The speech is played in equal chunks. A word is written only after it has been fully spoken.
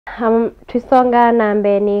Twisonga na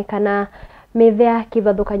mbeni kana mithia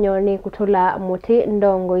kivathukanyoni kutula muti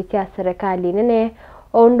ndongo itia serikali nene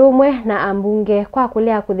ondumwe na ambunge kwa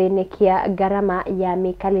kulea kuthinikia garama ya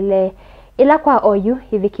Mîkalîle ila kwa oyu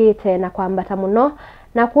ithikite na kwambata muno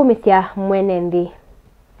na kumisia mwene nthi.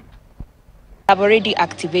 Have already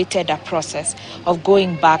activated a process of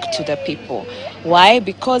going back to the people. Why?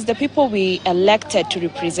 Because the people we elected to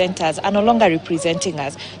represent us are no longer representing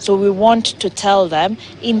us. So we want to tell them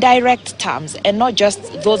in direct terms, and not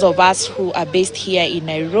just those of us who are based here in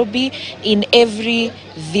Nairobi, in every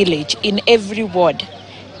village, in every ward,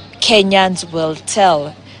 Kenyans will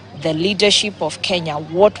tell the leadership of Kenya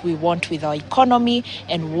what we want with our economy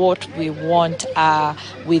and what we want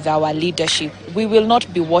with our leadership. We will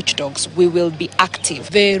not be watchdogs, we will be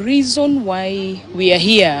active. The reason why we are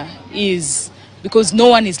here is because no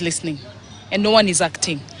one is listening and no one is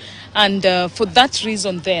acting. And for that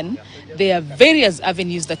reason then, there are various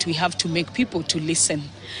avenues that we have to make people to listen.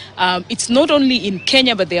 It's not only in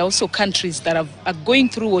Kenya, but there are also countries that are going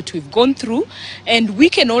through what we've gone through, and we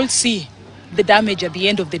can all see the damage at the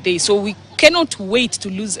end of the day. So we cannot wait to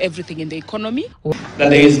lose everything in the economy. That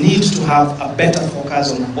there is need to have a better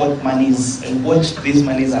focus on what monies and what these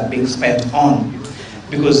monies are being spent on.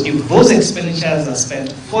 Because if those expenditures are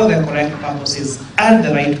spent for the correct purposes at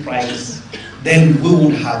the right price, then we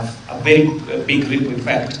would have a very big ripple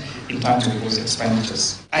effect in terms of those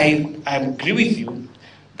expenditures. I agree with you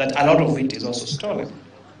that a lot of it is also stolen.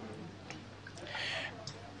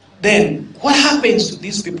 Then what happens to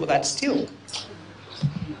these people that steal?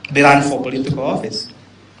 They run for political office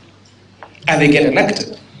and they get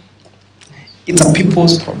elected. It's a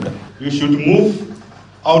people's problem. You should move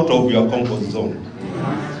out of your comfort zone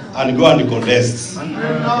and go and contest.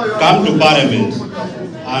 Come to parliament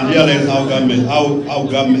and realize how parliament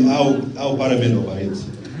operates.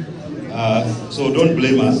 So don't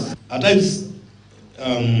blame us. At times,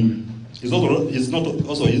 it's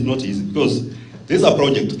not easy because there's a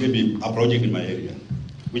project, maybe a project in my area,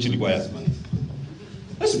 which requires money.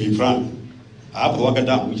 Let's be frank. I have to work a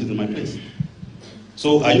dam, which is in my place.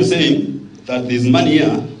 So are you saying that there's money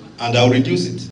here and I'll reduce it?